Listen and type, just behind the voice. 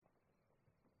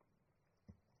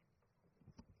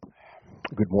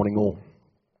Good morning all.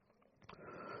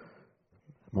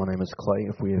 My name is Clay,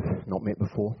 if we have not met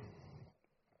before.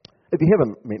 If you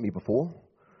haven't met me before,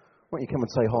 why don't you come and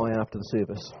say hi after the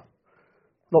service?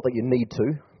 Not that you need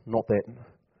to, not that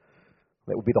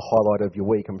would be the highlight of your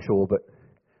week, I'm sure, but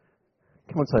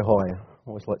come and say hi. I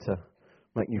always like to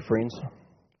make new friends.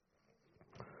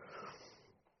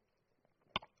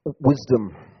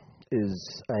 Wisdom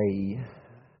is a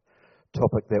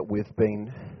topic that we've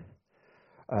been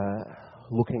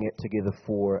looking at together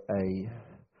for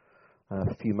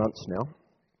a few months now.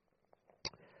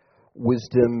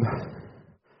 Wisdom,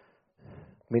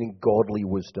 meaning godly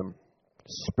wisdom,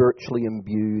 spiritually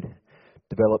imbued,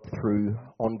 developed through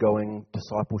ongoing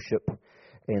discipleship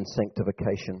and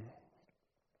sanctification.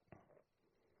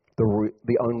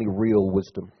 The only real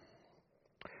wisdom.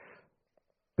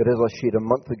 But as I shared a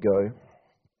month ago,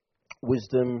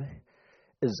 wisdom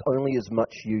is only as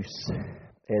much use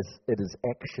as it is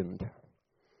actioned.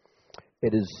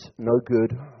 It is no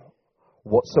good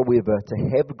whatsoever to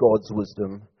have God's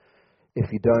wisdom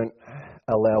if you don't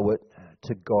allow it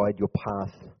to guide your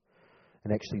path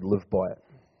and actually live by it.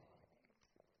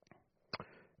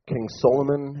 King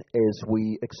Solomon, as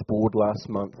we explored last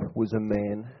month, was a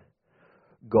man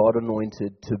God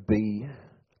anointed to be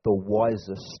the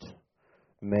wisest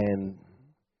man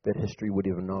that history would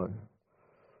ever know.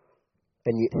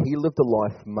 And yet he lived a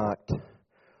life marked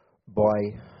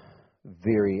by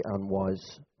very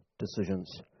unwise decisions.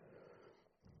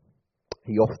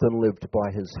 He often lived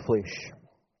by his flesh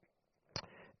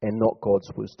and not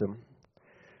God's wisdom.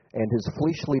 And his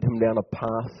flesh led him down a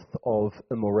path of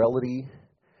immorality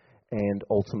and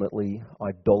ultimately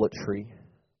idolatry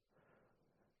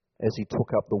as he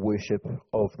took up the worship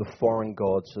of the foreign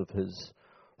gods of his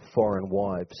foreign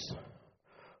wives,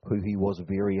 who he was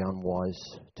very unwise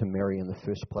to marry in the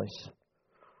first place.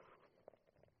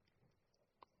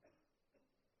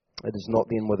 It is not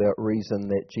then without reason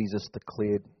that Jesus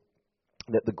declared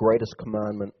that the greatest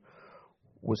commandment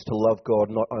was to love God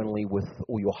not only with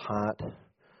all your heart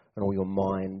and all your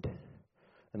mind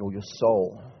and all your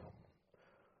soul,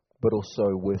 but also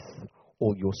with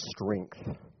all your strength.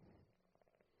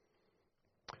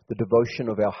 The devotion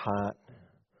of our heart,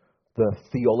 the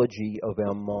theology of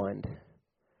our mind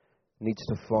needs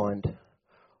to find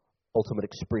ultimate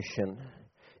expression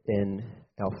in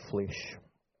our flesh,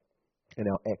 in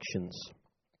our actions.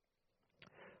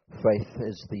 Faith,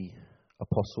 as the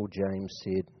Apostle James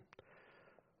said,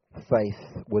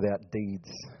 faith without deeds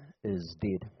is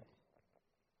dead.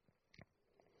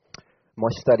 My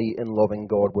study in loving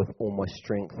God with all my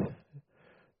strength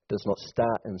does not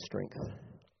start in strength,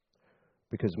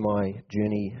 because my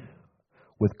journey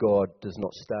with God does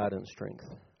not start in strength.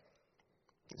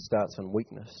 It starts in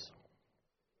weakness,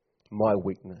 my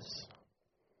weakness,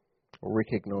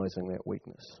 recognizing that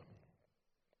weakness.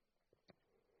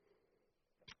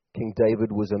 King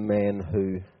David was a man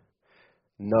who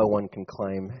no one can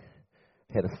claim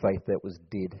had a faith that was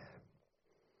dead.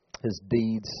 His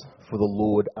deeds for the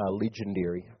Lord are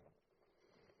legendary,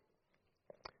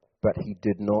 but he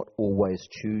did not always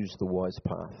choose the wise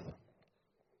path.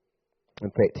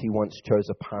 In fact, he once chose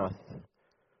a path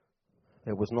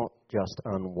that was not just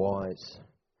unwise,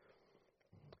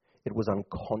 it was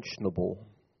unconscionable.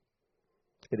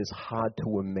 It is hard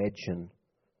to imagine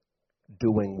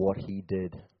doing what he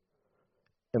did.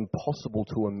 Impossible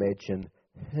to imagine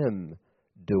him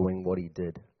doing what he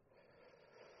did.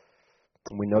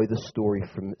 And we know the story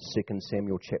from 2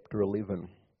 Samuel chapter 11.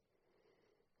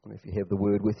 And if you have the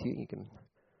word with you, you can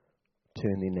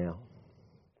turn there now.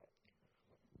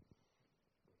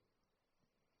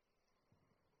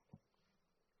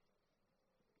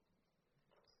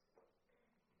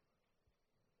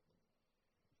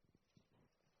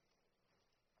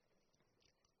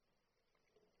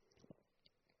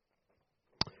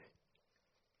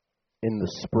 In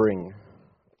the spring,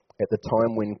 at the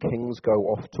time when kings go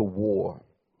off to war,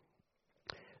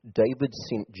 David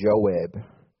sent Joab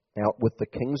out with the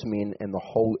king's men and the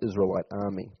whole Israelite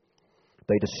army.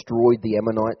 They destroyed the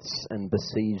Ammonites and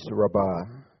besieged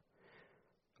Rabbah,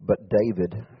 but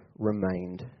David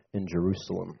remained in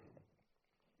Jerusalem.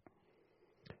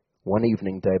 One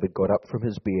evening, David got up from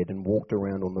his bed and walked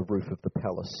around on the roof of the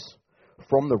palace.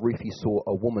 From the roof he saw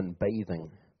a woman bathing.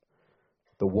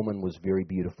 The woman was very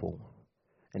beautiful,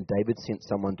 and David sent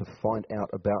someone to find out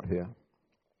about her.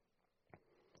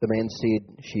 The man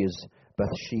said, "She is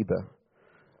Bathsheba,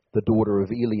 the daughter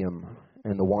of Eliam,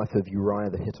 and the wife of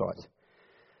Uriah the Hittite."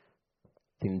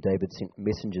 Then David sent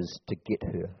messengers to get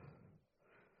her.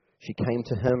 She came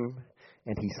to him,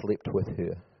 and he slept with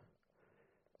her.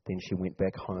 Then she went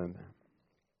back home.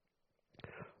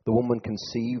 The woman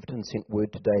conceived and sent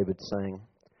word to David, saying,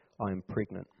 I am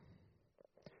pregnant.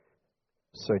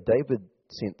 So David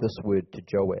sent this word to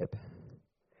Joab,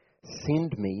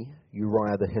 send me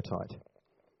Uriah the Hittite.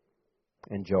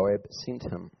 And Joab sent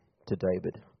him to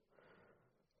David.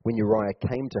 When Uriah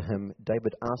came to him,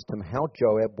 David asked him how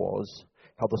Joab was,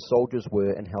 how the soldiers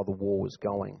were, and how the war was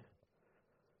going.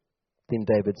 Then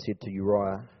David said to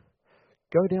Uriah,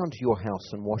 go down to your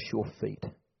house and wash your feet.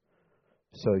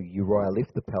 So Uriah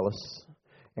left the palace,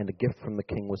 and a gift from the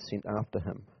king was sent after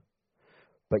him.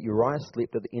 But Uriah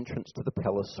slept at the entrance to the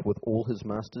palace with all his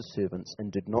master's servants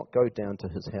and did not go down to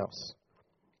his house.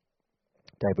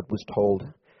 David was told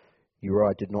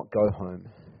Uriah did not go home.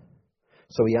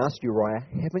 So he asked Uriah,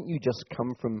 haven't you just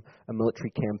come from a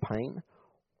military campaign?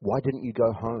 Why didn't you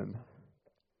go home?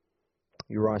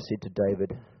 Uriah said to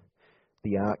David,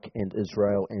 the ark and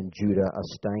Israel and Judah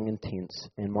are staying in tents,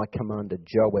 and my commander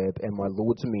Joab and my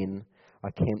lord's men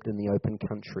are camped in the open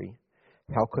country.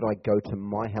 How could I go to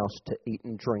my house to eat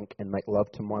and drink and make love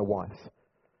to my wife?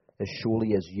 As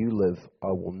surely as you live, I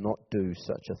will not do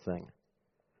such a thing.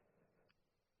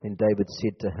 Then David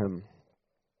said to him,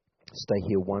 stay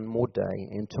here one more day,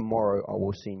 and tomorrow I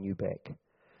will send you back.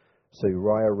 So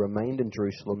Uriah remained in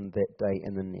Jerusalem that day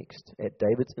and the next. At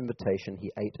David's invitation,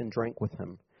 he ate and drank with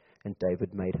him, and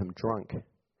David made him drunk.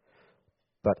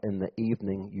 But in the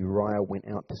evening, Uriah went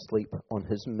out to sleep on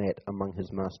his mat among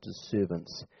his master's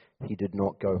servants. He did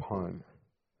not go home.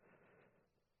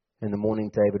 In the morning,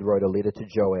 David wrote a letter to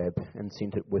Joab and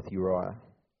sent it with Uriah.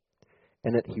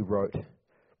 In it he wrote,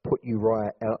 put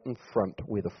Uriah out in front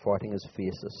where the fighting is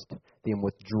fiercest, then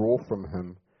withdraw from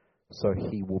him, so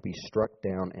he will be struck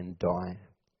down and die.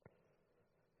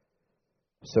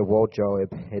 So while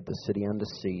Joab had the city under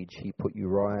siege, he put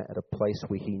Uriah at a place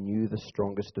where he knew the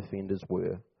strongest defenders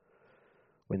were.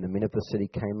 When the men of the city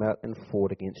came out and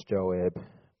fought against Joab,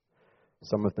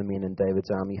 some of the men in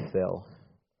David's army fell.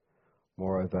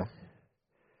 Moreover,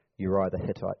 Uriah the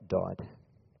Hittite died.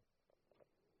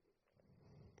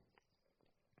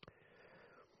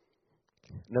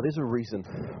 Now there's a reason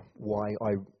why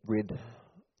I read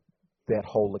that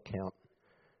whole account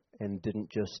and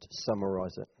didn't just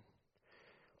summarize it.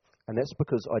 And that's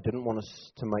because I didn't want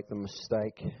us to make the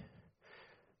mistake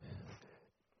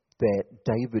that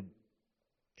David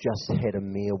just had a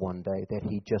mare one day, that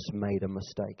he just made a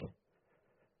mistake.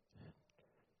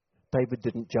 David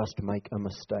didn't just make a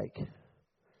mistake.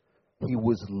 He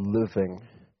was living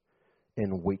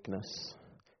in weakness.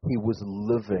 He was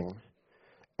living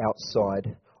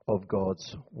outside of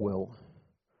God's will.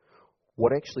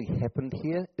 What actually happened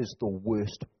here is the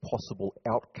worst possible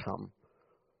outcome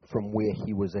from where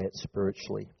he was at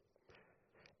spiritually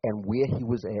and where he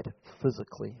was at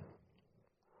physically.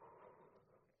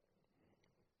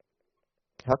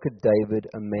 How could David,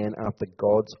 a man after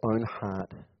God's own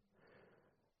heart,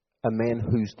 a man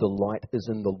whose delight is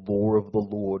in the law of the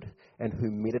Lord and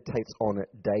who meditates on it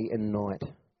day and night,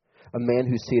 a man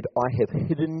who said, I have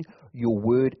hidden your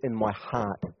word in my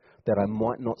heart that I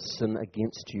might not sin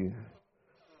against you.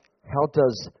 How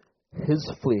does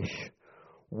his flesh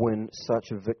win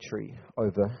such a victory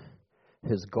over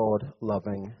his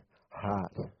God-loving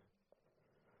heart?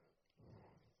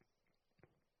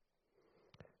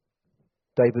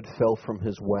 David fell from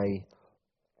his way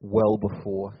well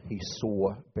before he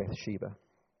saw Bathsheba.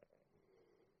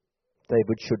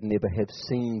 David should never have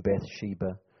seen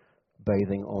Bathsheba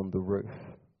bathing on the roof.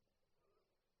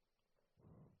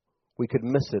 We could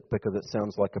miss it because it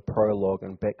sounds like a prologue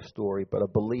and backstory, but I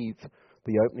believe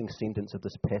the opening sentence of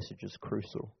this passage is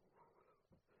crucial.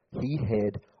 He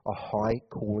had a high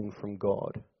calling from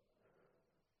God.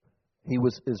 He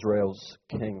was Israel's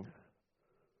king,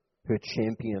 her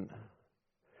champion,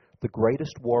 the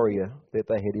greatest warrior that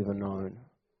they had ever known.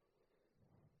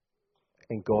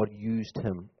 And God used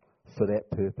him for that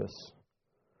purpose.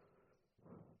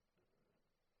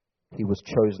 He was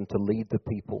chosen to lead the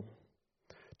people,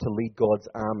 to lead God's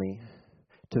army,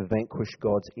 to vanquish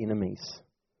God's enemies.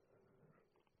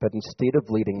 But instead of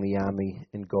leading the army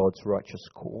in God's righteous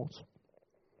cause,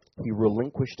 he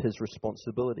relinquished his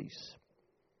responsibilities.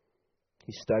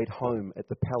 He stayed home at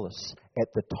the palace at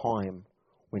the time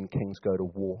when kings go to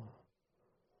war.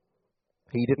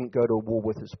 He didn't go to war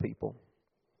with his people.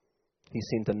 He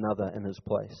sent another in his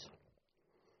place.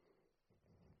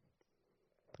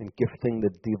 And gifting the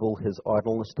devil his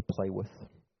idleness to play with,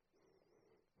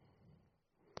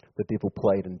 the devil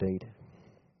played indeed.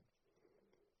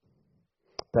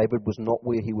 David was not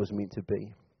where he was meant to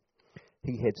be.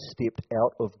 He had stepped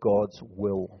out of God's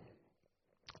will.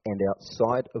 And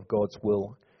outside of God's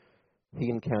will, he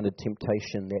encountered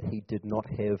temptation that he did not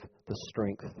have the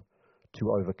strength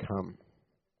to overcome.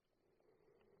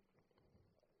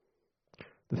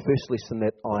 The first lesson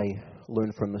that I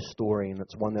learned from this story, and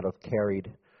it's one that I've carried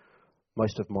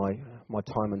most of my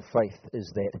time in faith,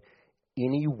 is that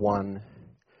anyone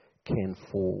can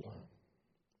fall.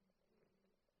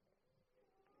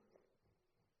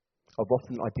 I've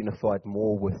often identified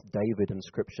more with David in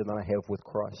Scripture than I have with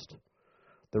Christ.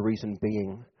 The reason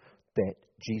being that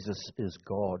Jesus is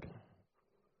God,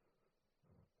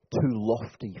 too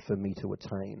lofty for me to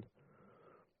attain.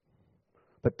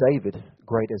 But David,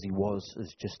 great as he was,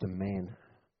 is just a man.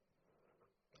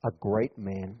 A great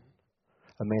man.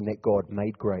 A man that God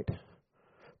made great,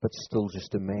 but still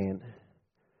just a man.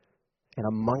 And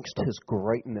amongst his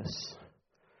greatness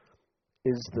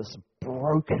is this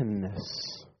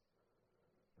brokenness.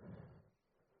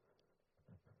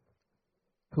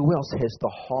 Who else has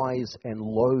the highs and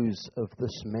lows of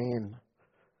this man?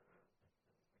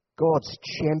 God's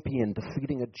champion,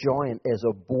 defeating a giant as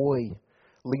a boy,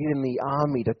 leading the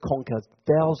army to conquer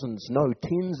thousands, no,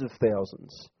 tens of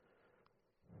thousands.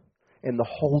 And the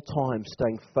whole time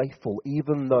staying faithful,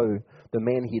 even though the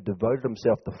man he had devoted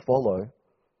himself to follow,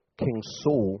 King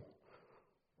Saul,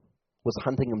 was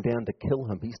hunting him down to kill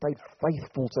him. He stayed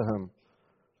faithful to him.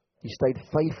 He stayed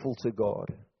faithful to God.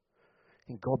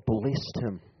 And God blessed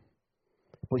him.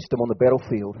 Blessed him on the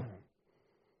battlefield.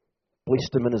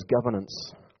 Blessed him in his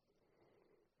governance.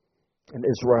 And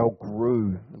Israel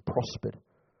grew and prospered.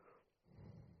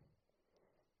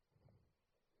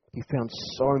 He found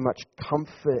so much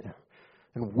comfort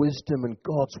and wisdom in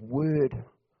God's word.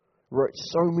 Wrote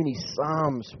so many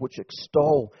psalms which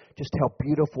extol just how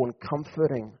beautiful and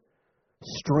comforting,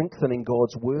 strengthening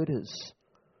God's word is.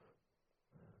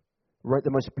 Wrote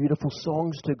the most beautiful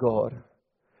songs to God.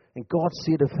 And God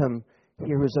said of him,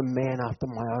 "Here is a man after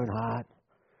my own heart."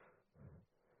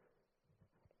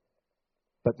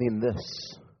 But then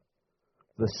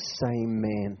the same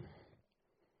man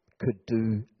could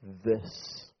do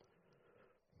this.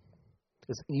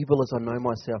 As evil as I know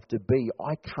myself to be,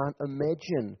 I can't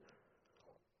imagine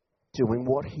doing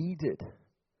what he did.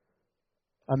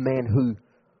 A man who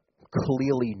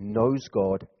clearly knows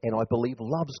God and I believe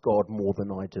loves God more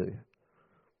than I do.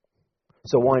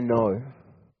 So I know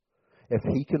if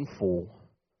he can fall,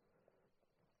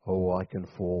 oh, I can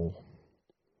fall.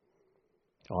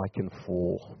 I can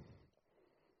fall.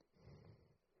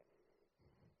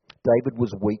 David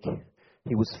was weak.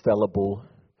 He was fallible.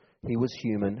 He was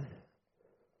human.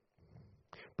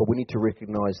 But we need to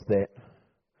recognize that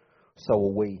so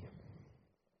are we.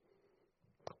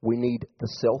 We need the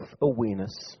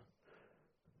self-awareness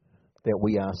that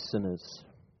we are sinners.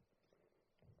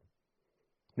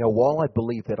 Now, while I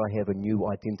believe that I have a new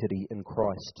identity in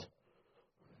Christ,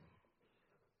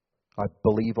 I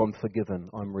believe I'm forgiven,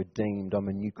 I'm redeemed, I'm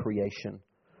a new creation.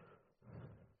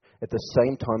 At the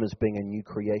same time as being a new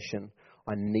creation,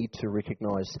 I need to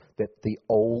recognize that the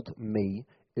old me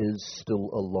is still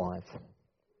alive.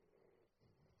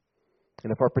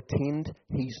 And if I pretend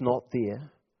he's not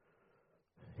there,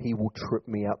 he will trip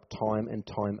me up time and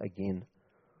time again.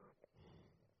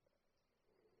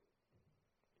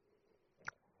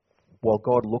 While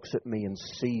God looks at me and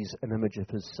sees an image of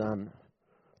his Son,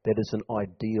 that is an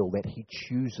ideal that he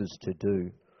chooses to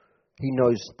do. He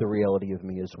knows the reality of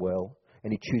me as well,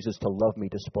 and he chooses to love me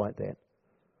despite that.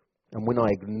 And when I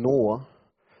ignore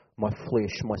my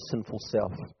flesh, my sinful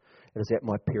self, it is at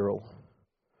my peril.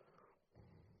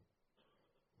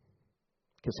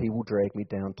 Because he will drag me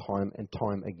down time and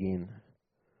time again.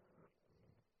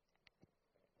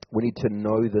 We need to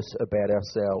know this about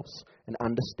ourselves and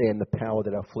understand the power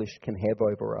that our flesh can have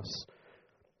over us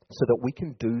so that we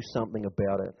can do something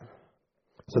about it,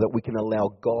 so that we can allow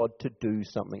God to do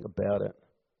something about it.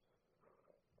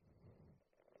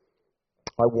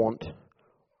 I want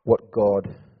what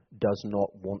God does not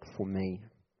want for me.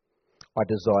 I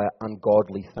desire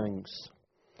ungodly things.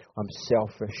 I'm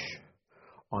selfish.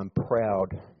 I'm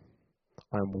proud.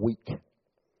 I'm weak.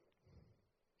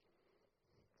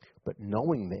 But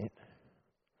knowing that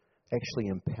actually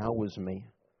empowers me.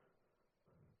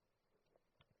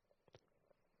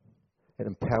 It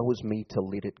empowers me to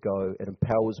let it go. It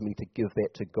empowers me to give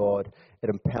that to God. It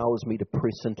empowers me to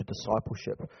press into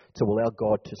discipleship, to allow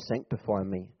God to sanctify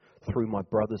me through my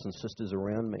brothers and sisters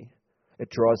around me. It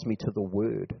drives me to the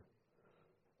Word.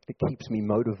 It keeps me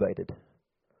motivated.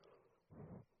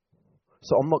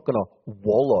 So I'm not going to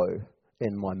wallow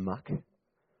in my muck.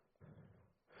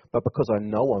 But because I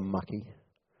know I'm mucky,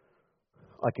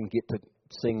 I can get to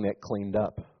seeing that cleaned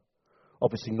up.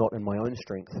 Obviously not in my own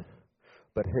strength,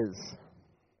 but His.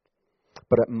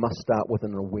 But it must start with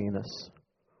an awareness.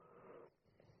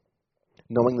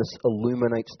 Knowing this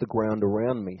illuminates the ground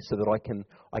around me so that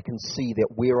I can see that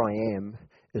where I am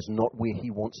is not where He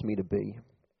wants me to be.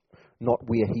 not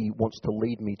where He wants to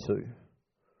lead me to,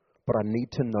 but I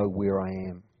need to know where I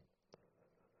am.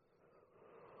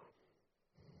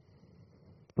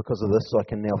 Because of this, I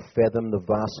can now fathom the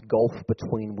vast gulf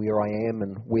between where I am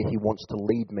and where He wants to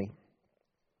lead me.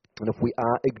 And if we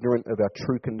are ignorant of our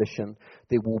true condition,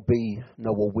 there will be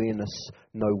no awareness,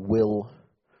 no will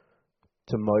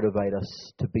to motivate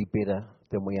us to be better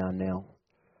than we are now.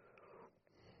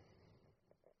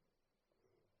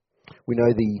 We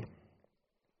know the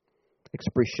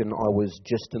expression, I was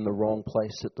just in the wrong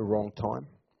place at the wrong time.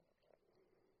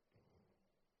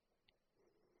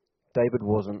 David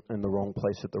wasn't in the wrong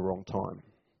place at the wrong time.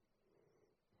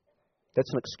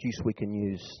 That's an excuse we can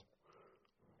use,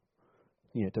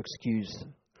 to excuse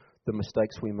the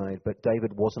mistakes we made. But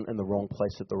David wasn't in the wrong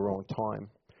place at the wrong time.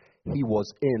 He was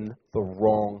in the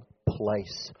wrong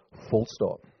place, full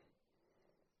stop.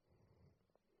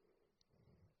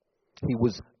 He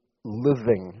was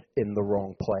living in the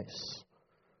wrong place.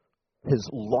 His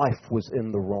life was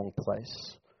in the wrong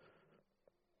place.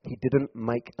 He didn't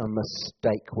make a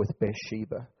mistake with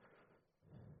Bathsheba.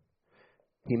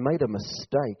 He made a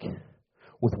mistake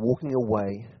with walking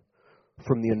away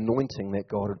from the anointing that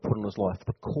God had put on his life,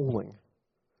 the calling.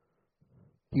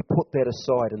 He put that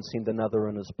aside and sent another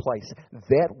in his place.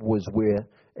 That was where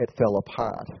it fell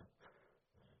apart.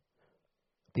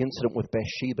 The incident with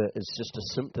Bathsheba is just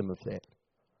a symptom of that.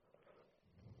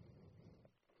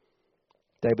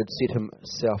 David set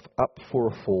himself up for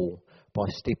a fall by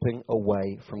stepping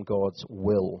away from God's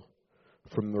will,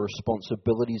 from the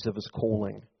responsibilities of his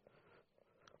calling.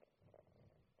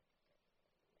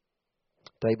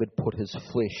 David put his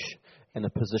flesh in a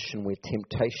position where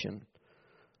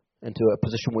into a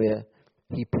position where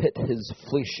he pit his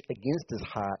flesh against his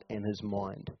heart and his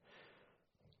mind.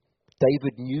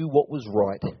 David knew what was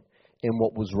right and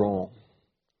what was wrong.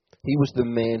 He was the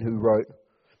man who wrote,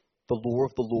 "The law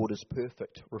of the Lord is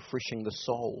perfect, refreshing the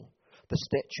soul. The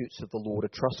statutes of the Lord are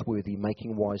trustworthy,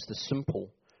 making wise the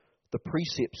simple. The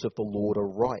precepts of the Lord are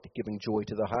right, giving joy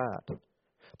to the heart.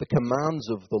 The commands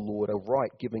of the Lord are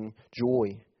right, giving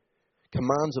joy.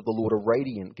 Commands of the Lord are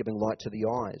radiant, giving light to the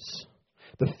eyes.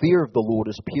 The fear of the Lord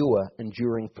is pure,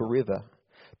 enduring forever.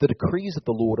 The decrees of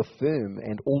the Lord are firm,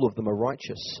 and all of them are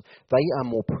righteous. They are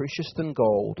more precious than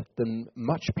gold, than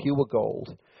much pure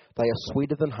gold. They are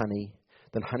sweeter than honey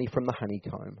from the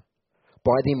honeycomb.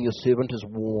 By them your servant is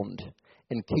warned.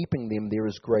 In keeping them there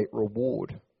is great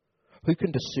reward. Who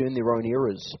can discern their own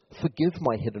errors? Forgive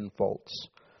my hidden faults.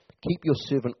 Keep your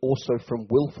servant also from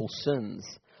willful sins.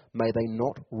 May they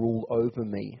not rule over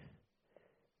me.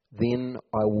 Then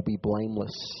I will be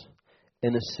blameless,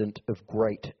 innocent of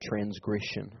great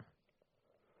transgression."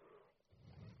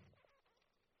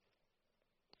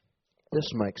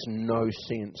 This makes no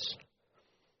sense.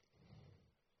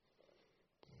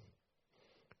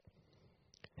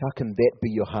 How can that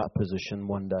be your heart position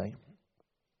one day,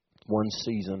 one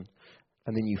season,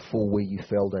 and then you fall where you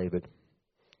fell, David?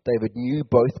 David knew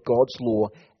both God's law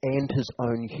and his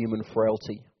own human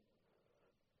frailty.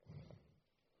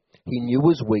 He knew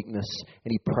his weakness,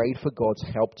 and he prayed for God's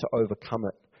help to overcome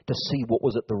it, to see what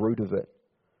was at the root of it,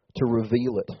 to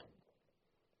reveal it.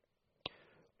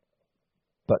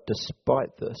 But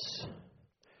despite this,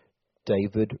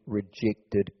 David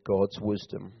rejected God's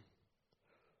wisdom.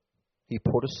 He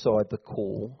put aside the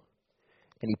call,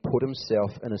 and he put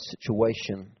himself in a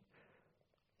situation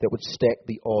that would stack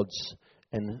the odds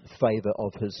in favour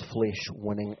of his flesh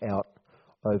winning out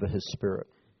over his spirit.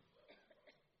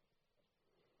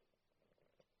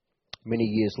 Many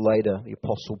years later, the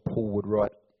Apostle Paul would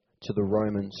write to the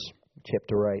Romans,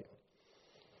 chapter 8,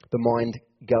 "The mind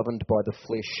governed by the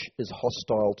flesh is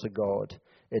hostile to God.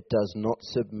 It does not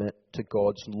submit to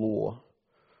God's law,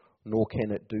 nor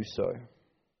can it do so."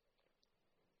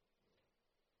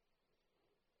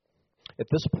 At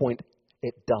this point,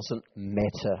 it doesn't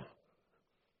matter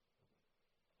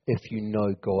if you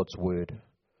know God's word,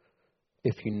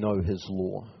 if you know his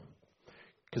law.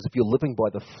 Because if you're living by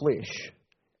the flesh,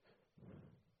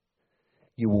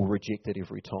 you will reject it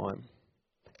every time.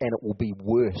 And it will be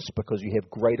worse because you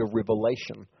have greater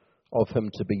revelation of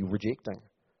him to be rejecting.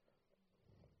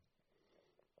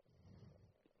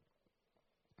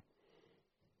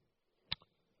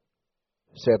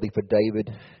 Sadly for David,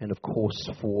 and of course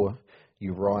for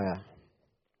Uriah,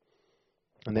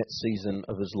 in that season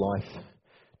of his life,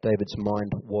 David's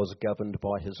mind was governed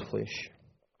by his flesh.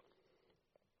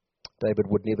 David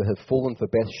would never have fallen for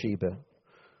Bathsheba,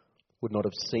 would not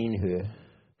have seen her,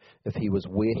 if he was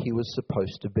where he was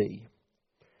supposed to be,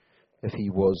 if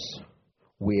he was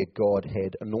where God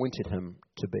had anointed him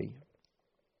to be.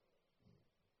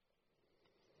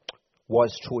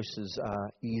 Wise choices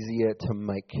are easier to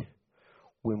make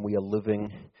when we are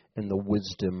living in the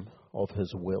wisdom of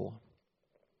His will.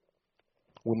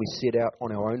 When we set out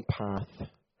on our own path,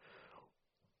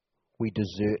 we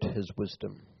desert His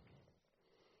wisdom.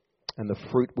 And the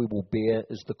fruit we will bear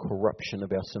is the corruption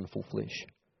of our sinful flesh.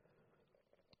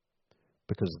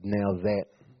 Because now that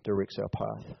directs our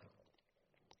path.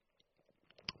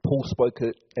 Paul spoke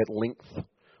at length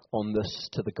on this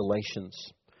to the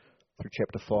Galatians through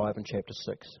chapter 5 and chapter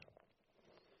 6.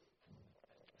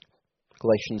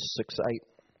 Galatians 6:8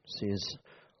 says,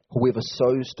 "Whoever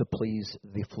sows to please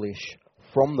the flesh,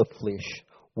 from the flesh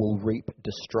will reap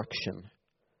destruction.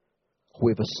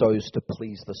 Whoever sows to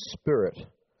please the Spirit,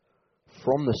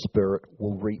 from the Spirit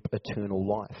will reap eternal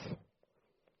life."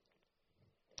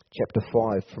 Chapter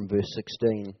 5 from verse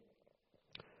 16.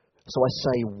 "So I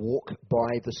say, walk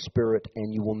by the Spirit,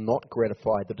 and you will not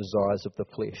gratify the desires of the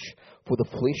flesh. For the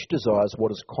flesh desires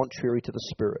what is contrary to the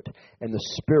Spirit, and the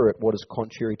Spirit what is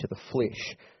contrary to the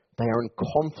flesh. They are in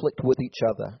conflict with each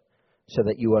other, so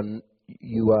that you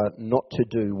are not to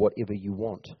do whatever you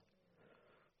want."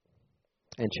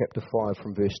 And chapter 5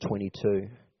 from verse 22.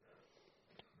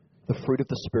 "The fruit of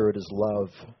the Spirit is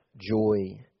love,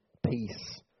 joy,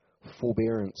 peace,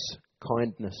 forbearance,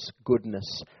 kindness,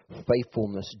 goodness,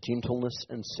 faithfulness, gentleness,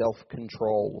 and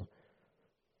self-control.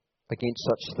 Against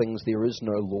such things there is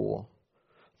no law.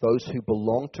 Those who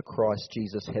belong to Christ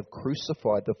Jesus have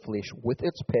crucified the flesh with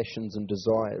its passions and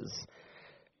desires.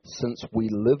 Since we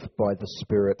live by the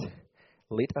Spirit,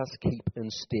 let us keep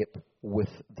in step with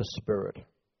the Spirit."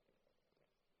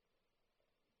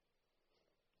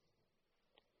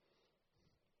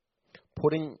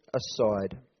 Putting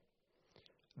aside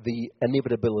the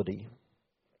inevitability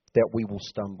that we will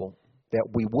stumble, that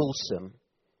we will sin,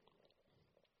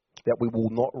 that we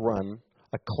will not run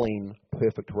a clean,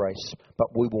 perfect race,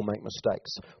 but we will make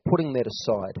mistakes. Putting that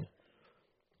aside,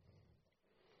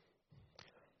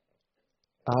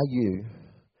 are you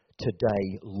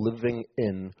today living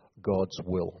in God's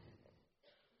will?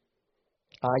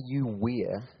 Are you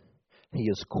where He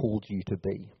has called you to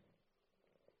be?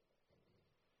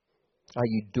 Are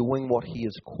you doing what He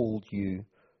has called you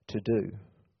to do?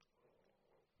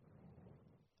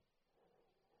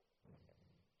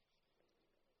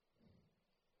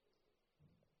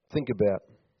 Think about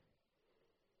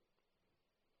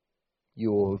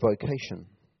your vocation,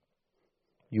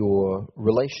 your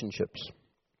relationships,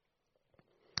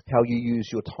 how you use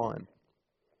your time.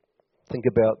 Think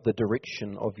about the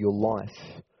direction of your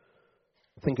life.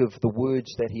 Think of the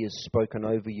words that He has spoken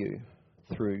over you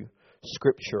through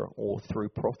Scripture or through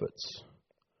prophets.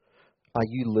 Are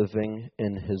you living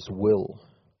in His will?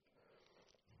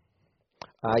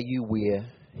 Are you where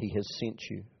He has sent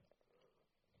you?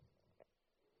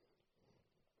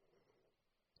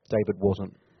 David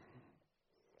wasn't,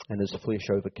 and his flesh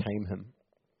overcame him.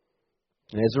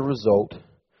 And as a result,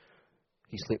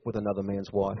 he slept with another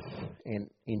man's wife and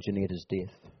engineered his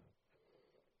death.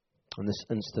 In this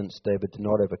instance, David did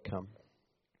not overcome.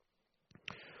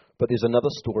 But there's another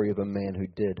story of a man who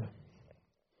did.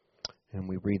 And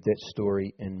we read that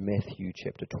story in Matthew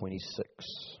chapter 26.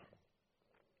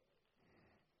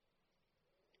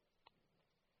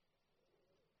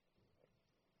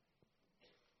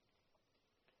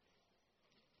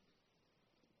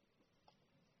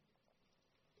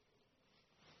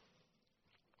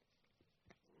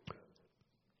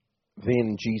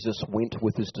 Then Jesus went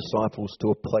with His disciples to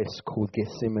a place called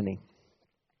Gethsemane.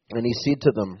 And He said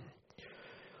to them,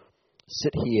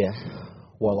 "Sit here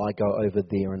while I go over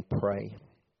there and pray."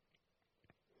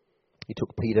 He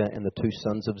took Peter and the two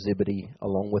sons of Zebedee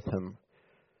along with Him,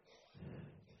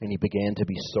 and He began to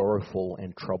be sorrowful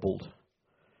and troubled.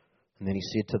 And then He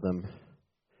said to them,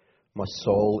 "My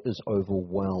soul is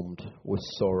overwhelmed with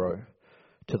sorrow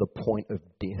to the point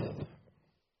of death.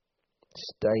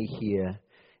 Stay here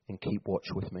and keep watch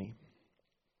with me."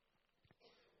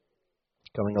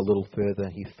 Going a little further,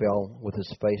 He fell with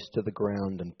His face to the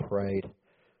ground and prayed,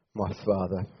 "My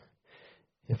Father,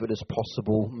 if it is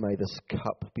possible, may this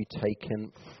cup be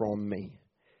taken from me.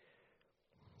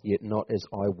 Yet not as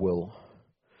I will,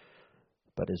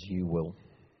 but as you will."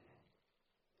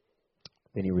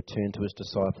 Then He returned to His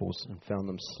disciples and found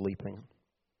them sleeping.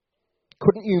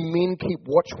 "Couldn't you men keep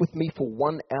watch with me for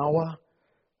 1 hour?"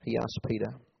 He asked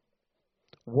Peter.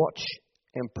 "Watch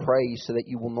and pray so that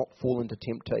you will not fall into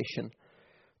temptation.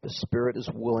 The spirit is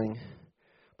willing,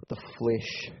 but the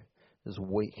flesh is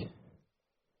weak."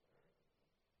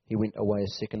 He went away a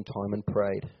second time and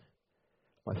prayed,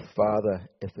 "My Father,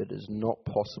 if it is not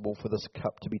possible for this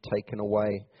cup to be taken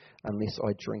away unless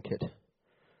I drink it,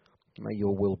 may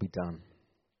your will be done."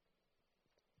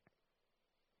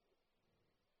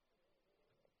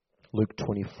 Luke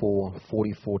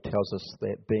 24:44 tells us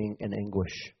that being in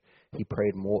anguish, he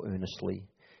prayed more earnestly,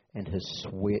 and his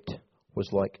sweat was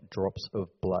like drops of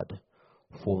blood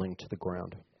falling to the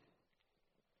ground.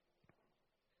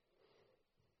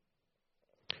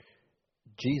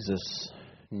 Jesus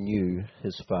knew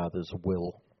his Father's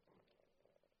will.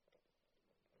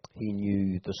 He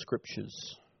knew the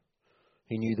scriptures.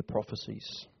 He knew the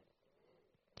prophecies.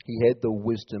 He had the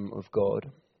wisdom of God.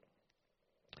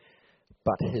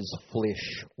 But his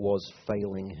flesh was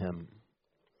failing him.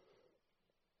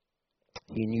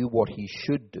 He knew what he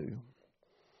should do,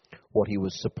 what he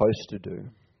was supposed to do.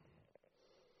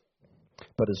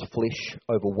 But his flesh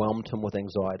overwhelmed him with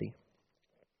anxiety.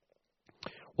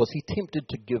 Was he tempted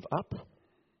to give up?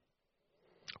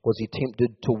 Was he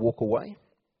tempted to walk away?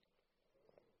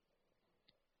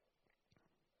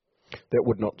 That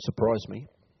would not surprise me.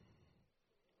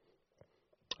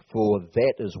 For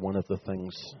that is one of the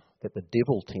things that the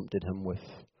devil tempted him with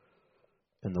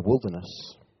in the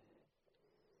wilderness.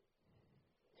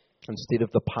 Instead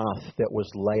of the path that was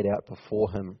laid out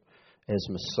before him as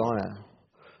Messiah,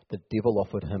 the devil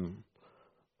offered him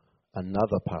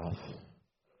another path.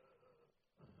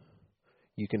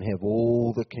 You can have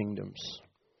all the kingdoms,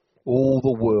 all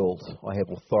the world. I have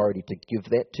authority to give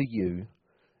that to you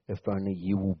if only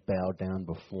you will bow down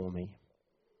before me.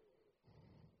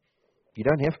 You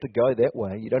don't have to go that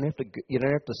way. You don't have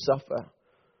to suffer.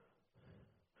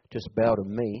 Just bow to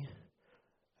me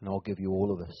and I'll give you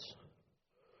all of this.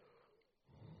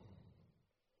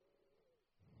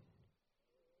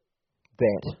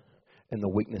 That and the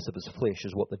weakness of his flesh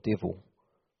is what the devil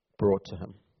brought to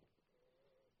him.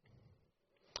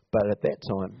 But at that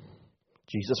time,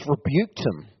 Jesus rebuked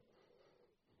him.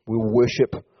 I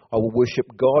will worship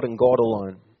God and God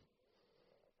alone.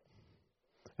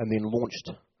 And then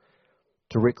launched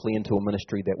directly into a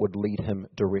ministry that would lead him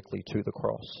directly to the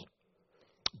cross.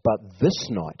 But this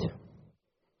night,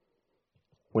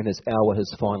 when his hour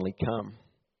has finally come,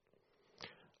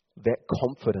 that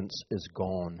confidence is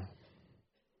gone.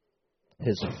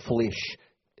 His flesh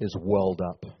is welled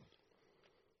up.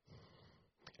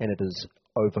 And it is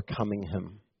overcoming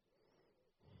him.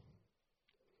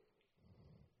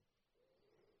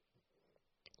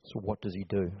 So what does he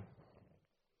do?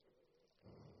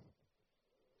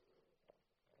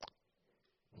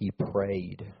 He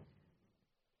prayed.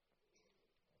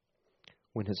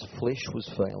 When his flesh was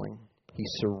failing, he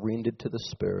surrendered to the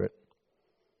Spirit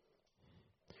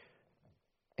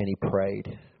and he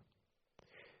prayed.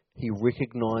 He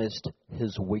recognized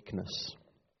his weakness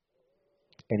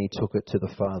and he took it to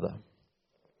the Father.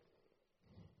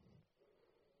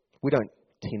 We don't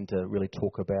tend to really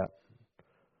talk about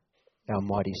our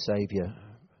mighty Saviour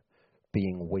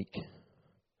being weak.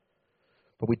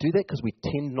 But we do that because we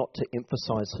tend not to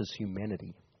emphasize his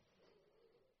humanity.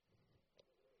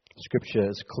 Scripture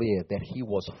is clear that he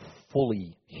was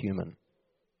fully human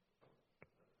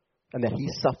and that he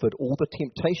suffered all the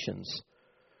temptations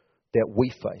that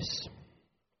we face.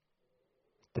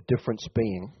 The difference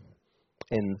being,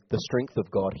 in the strength of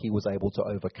God, he was able to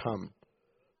overcome.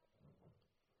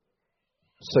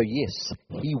 So yes,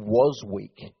 he was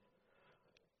weak,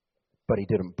 but he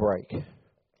didn't break.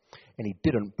 And he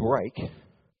didn't break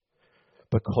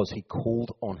because he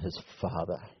called on his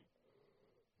Father.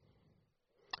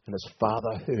 And his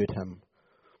Father heard him.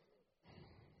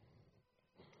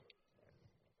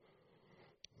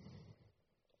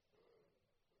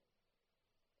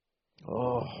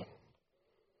 Oh,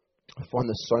 I find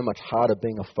this so much harder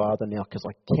being a father now because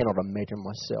I cannot imagine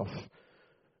myself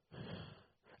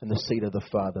in the seat of the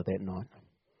Father that night,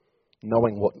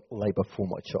 knowing what lay before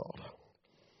my child.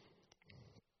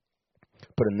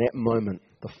 But in that moment,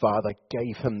 the Father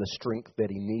gave him the strength that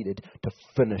he needed to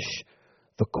finish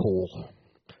the call,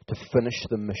 to finish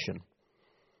the mission.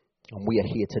 And we are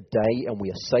here today and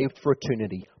we are saved for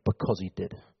eternity because he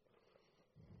did.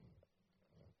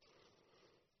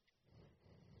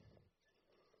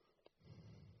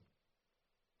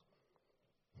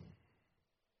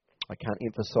 I can't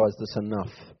emphasize this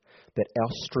enough, that our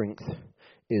strength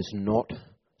is not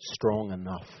strong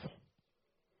enough.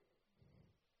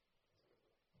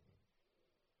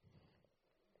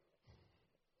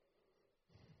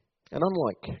 And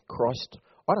unlike Christ,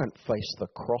 I don't face the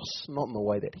cross, not in the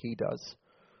way that he does.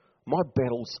 My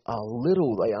battles are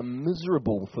little, they are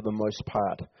miserable for the most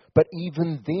part. But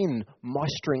even then, my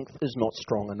strength is not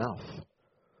strong enough.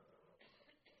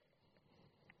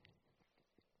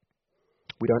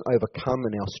 We don't overcome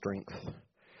in our strength.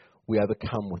 We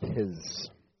overcome with his.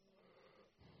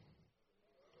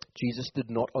 Jesus did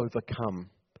not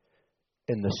overcome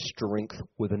in the strength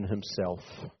within himself.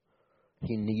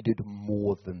 He needed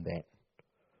more than that.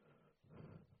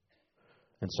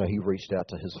 And so he reached out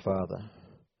to his Father.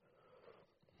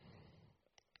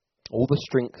 All the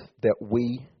strength that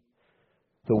we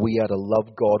are to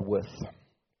love God with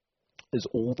is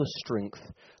all the strength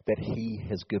that he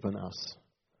has given us.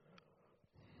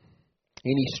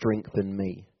 Any strength in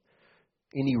me,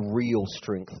 any real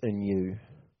strength in you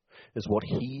is what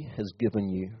he has given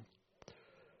you.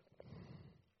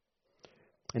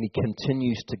 And he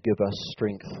continues to give us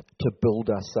strength to build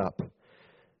us up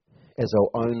as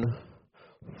our own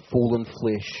fallen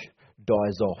flesh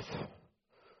dies off,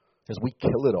 as we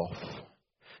kill it off,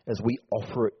 as we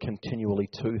offer it continually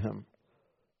to him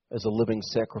as a living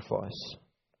sacrifice.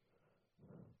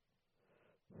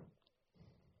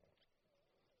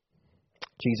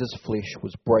 Jesus' flesh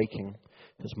was breaking.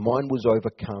 His mind was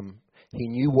overcome. He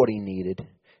knew what he needed.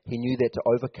 He knew that to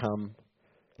overcome,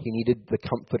 he needed the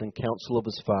comfort and counsel of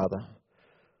his Father.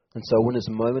 And so in his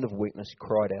moment of weakness, he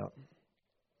cried out.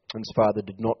 And his Father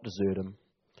did not desert him.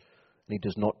 And he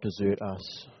does not desert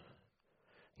us.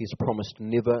 He has promised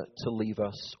never to leave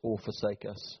us or forsake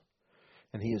us.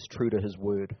 And he is true to his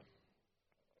word.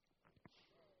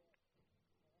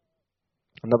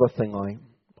 Another thing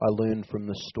I learned from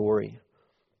this story,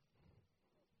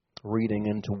 reading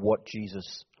into what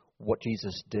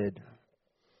Jesus did,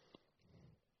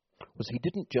 was he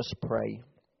didn't just pray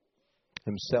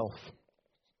himself.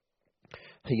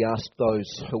 He asked those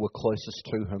who were closest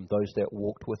to him, those that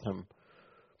walked with him,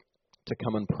 to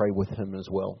come and pray with him as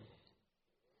well.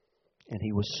 And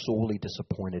he was sorely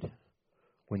disappointed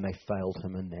when they failed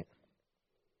him in that.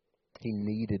 He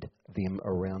needed them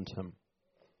around him.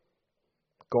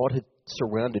 God had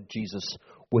surrounded Jesus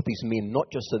with these men,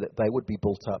 not just so that they would be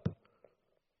built up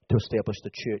to establish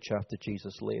the church after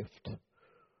Jesus left.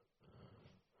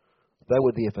 They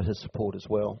were there for his support as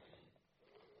well.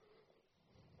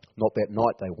 Not that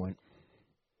night they weren't.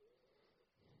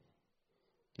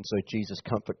 And so Jesus'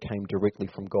 comfort came directly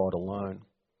from God alone.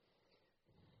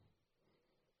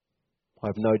 I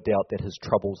have no doubt that his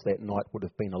troubles that night would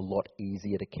have been a lot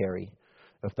easier to carry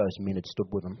if those men had stood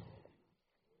with him.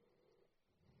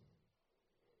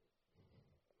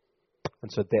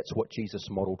 And so that's what Jesus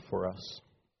modeled for us.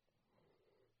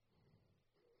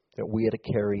 That we are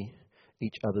to carry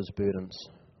each other's burdens.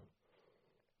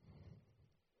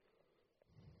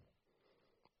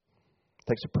 It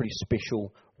takes a pretty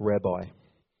special rabbi,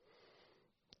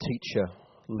 teacher,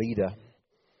 leader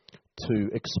to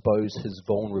expose his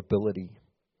vulnerability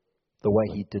the way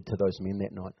he did to those men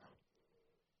that night.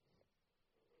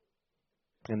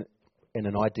 And in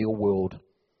an ideal world,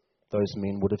 those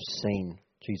men would have seen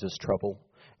Jesus' trouble,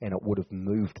 and it would have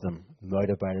moved them,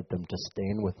 motivated them to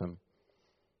stand with him,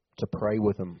 to pray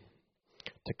with him,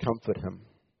 to comfort him.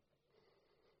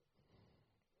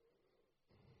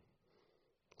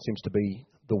 Seems to be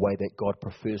the way that God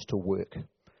prefers to work,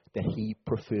 that he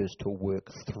prefers to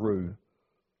work through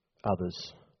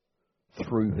others,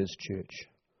 through his church.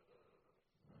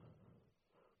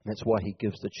 And that's why he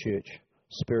gives the church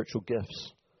spiritual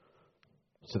gifts,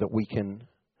 so that we can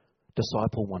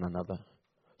disciple one another,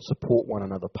 support one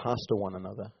another, pastor one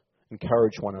another,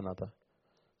 encourage one another.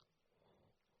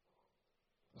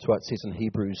 That's why it says in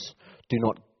Hebrews, do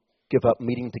not give up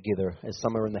meeting together as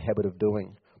some are in the habit of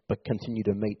doing, but continue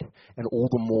to meet, and all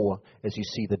the more as you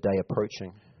see the day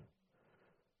approaching.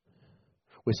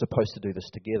 We're supposed to do this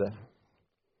together.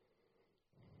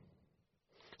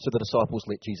 So the disciples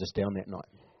let Jesus down that night.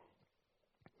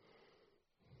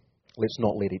 Let's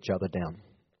not let each other down.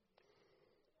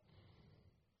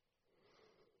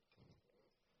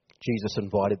 Jesus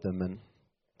invited them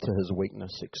into his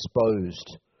weakness,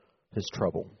 exposed his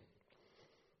trouble.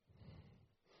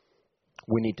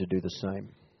 We need to do the same.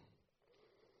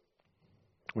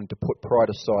 We need to put pride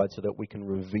aside so that we can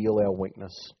reveal our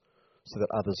weakness, so that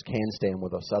others can stand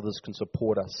with us, others can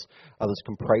support us, others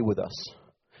can pray with us,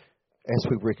 as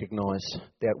we recognize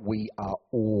that we are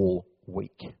all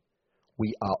weak.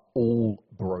 We are all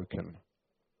broken.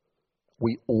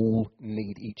 We all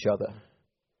need each other.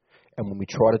 And when we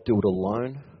try to do it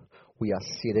alone, we are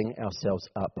setting ourselves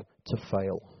up to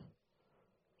fail.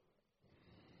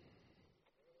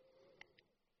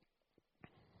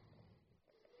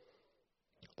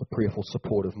 The prayerful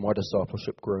support of my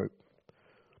discipleship group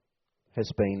has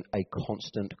been a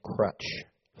constant crutch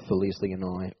for Leslie and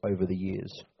I over the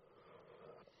years.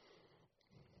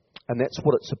 And that's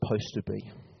what it's supposed to be,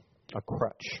 a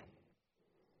crutch.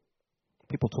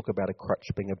 People talk about a crutch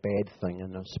being a bad thing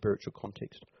in a spiritual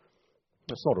context.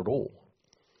 It's not at all.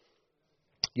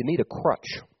 You need a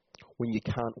crutch when you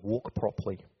can't walk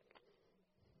properly.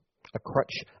 A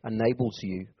crutch enables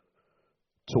you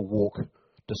to walk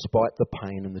despite the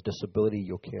pain and the disability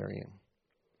you're carrying.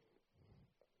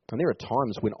 And there are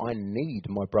times when I need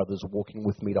my brothers walking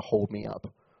with me to hold me up.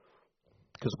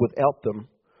 Because without them,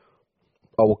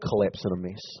 I will collapse in a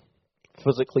mess.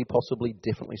 Physically, possibly,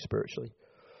 definitely spiritually.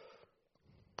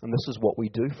 And this is what we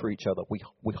do for each other.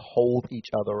 We hold each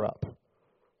other up.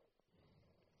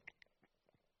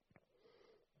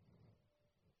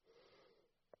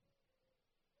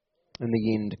 In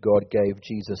the end, God gave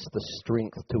Jesus the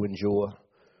strength to endure,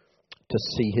 to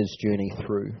see his journey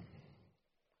through.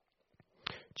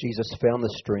 Jesus found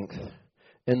the strength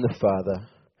in the Father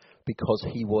because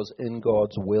he was in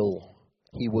God's will.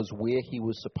 He was where he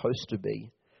was supposed to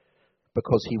be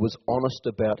because he was honest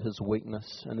about his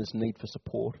weakness and his need for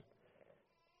support.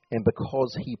 And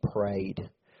because he prayed,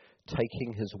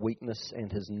 taking his weakness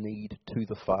and his need to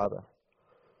the Father.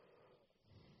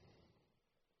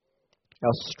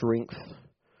 Our strength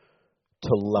to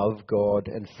love God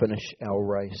and finish our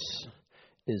race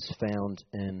is found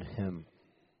in him.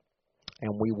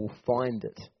 And we will find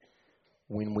it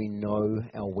when we know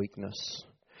our weakness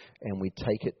and we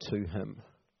take it to him.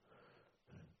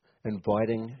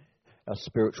 Inviting our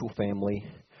spiritual family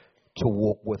to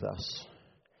walk with us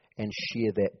and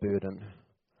share that burden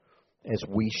as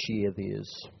we share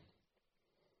theirs.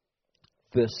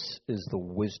 This is the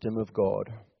wisdom of God.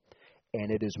 And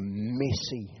it is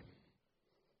messy.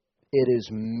 It is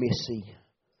messy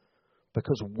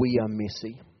because we are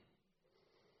messy.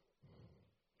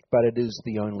 But it is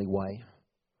the only way.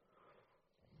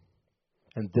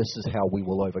 And this is how we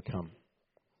will overcome.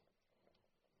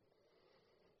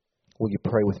 Will you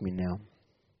pray with me now?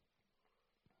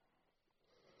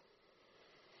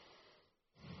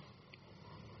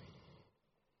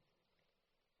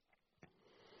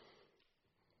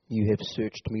 You have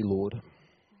searched me, Lord.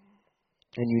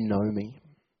 And you know me.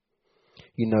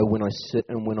 You know when I sit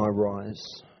and when I rise.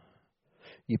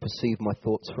 You perceive my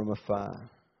thoughts from afar.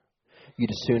 You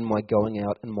discern my going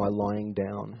out and my lying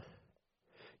down.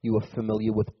 You are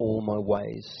familiar with all my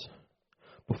ways.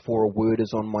 Before a word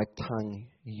is on my tongue,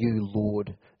 you,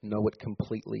 Lord, know it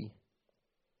completely.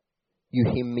 You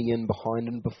hem me in behind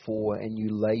and before, and you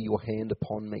lay your hand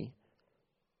upon me.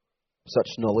 Such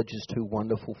knowledge is too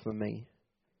wonderful for me,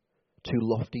 too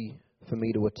lofty for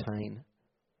me to attain.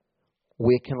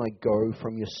 Where can I go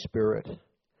from your spirit?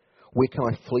 Where can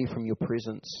I flee from your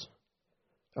presence?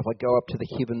 If I go up to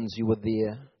the heavens, you are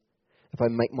there. If I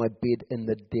make my bed in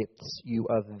the depths, you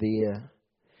are there.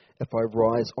 If I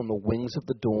rise on the wings of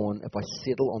the dawn, if I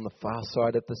settle on the far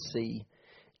side of the sea,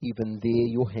 even there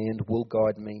your hand will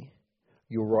guide me.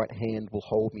 Your right hand will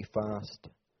hold me fast.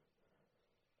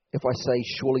 If I say,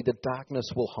 surely the darkness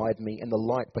will hide me and the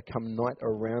light become night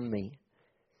around me,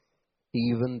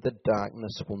 even the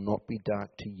darkness will not be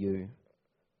dark to you.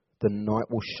 The night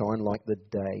will shine like the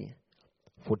day,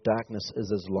 for darkness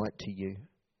is as light to you.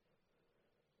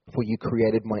 For you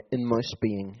created my inmost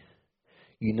being.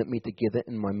 You knit me together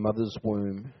in my mother's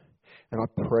womb, and I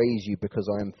praise you because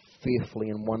I am fearfully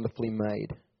and wonderfully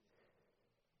made.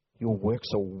 Your works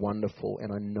are wonderful,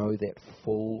 and I know that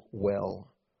full well.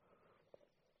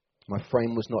 My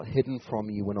frame was not hidden from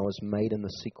you when I was made in the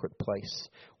secret place,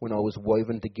 when I was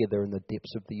woven together in the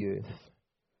depths of the earth.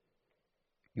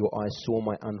 Your eyes saw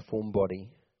my unformed body.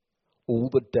 All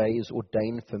the days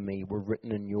ordained for me were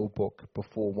written in your book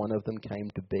before one of them came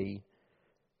to be.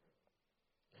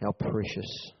 How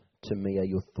precious to me are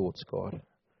your thoughts, God.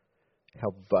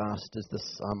 How vast is the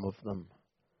sum of them.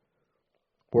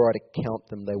 Were I to count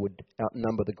them, they would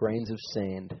outnumber the grains of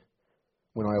sand.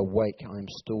 When I awake, I am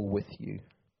still with you.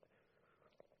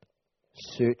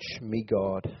 Search me,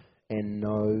 God, and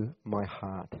know my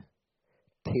heart.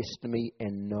 Test me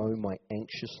and know my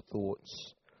anxious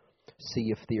thoughts.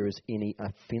 See if there is any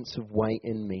offensive way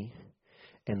in me,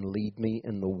 and lead me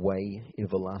in the way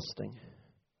everlasting.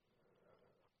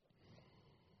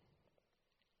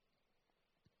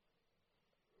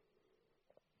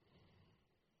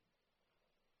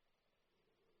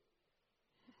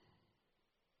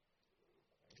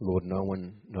 Lord, no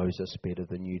one knows us better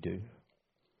than you do.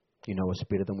 You know us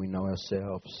better than we know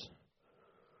ourselves.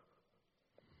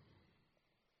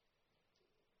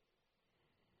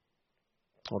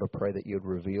 Lord, I pray that you'd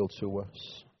reveal to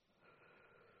us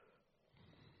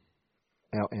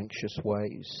our anxious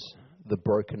ways, the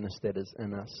brokenness that is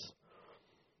in us,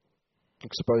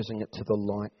 exposing it to the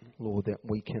light, Lord, that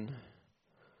we can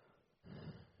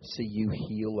see you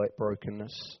heal that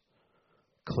brokenness,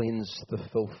 cleanse the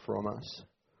filth from us,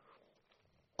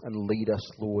 and lead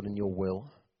us, Lord, in your will.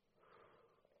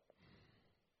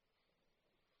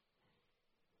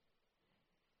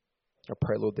 I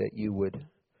pray, Lord, that you would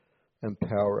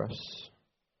empower us,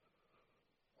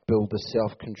 build the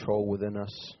self-control within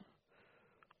us,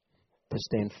 to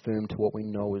stand firm to what we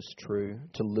know is true,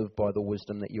 to live by the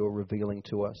wisdom that you're revealing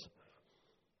to us.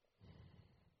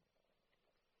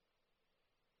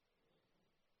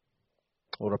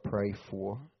 Lord, I pray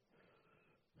for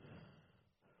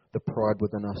the pride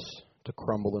within us to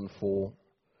crumble and fall,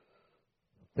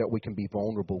 that we can be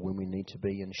vulnerable when we need to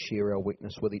be and share our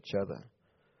weakness with each other,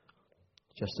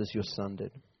 just as your Son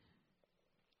did.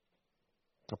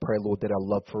 I pray, Lord, that our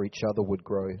love for each other would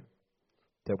grow,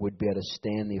 that we'd be able to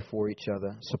stand there for each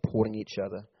other, supporting each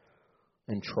other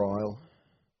in trial.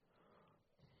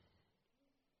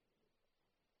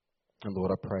 And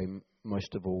Lord, I pray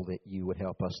most of all that you would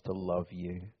help us to love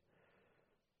you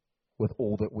with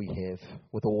all that we have,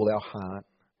 with all our heart,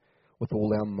 with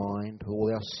all our mind, with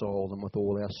all our soul, and with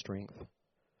all our strength.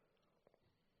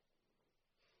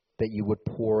 That you would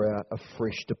pour out a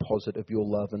fresh deposit of your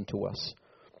love into us,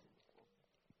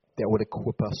 that would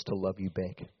equip us to love you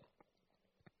back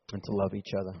and to love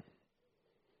each other.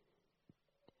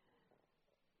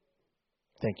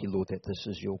 Thank you, Lord, that this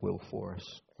is your will for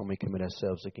us. And we commit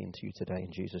ourselves again to you today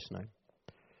in Jesus' name.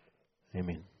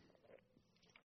 Amen.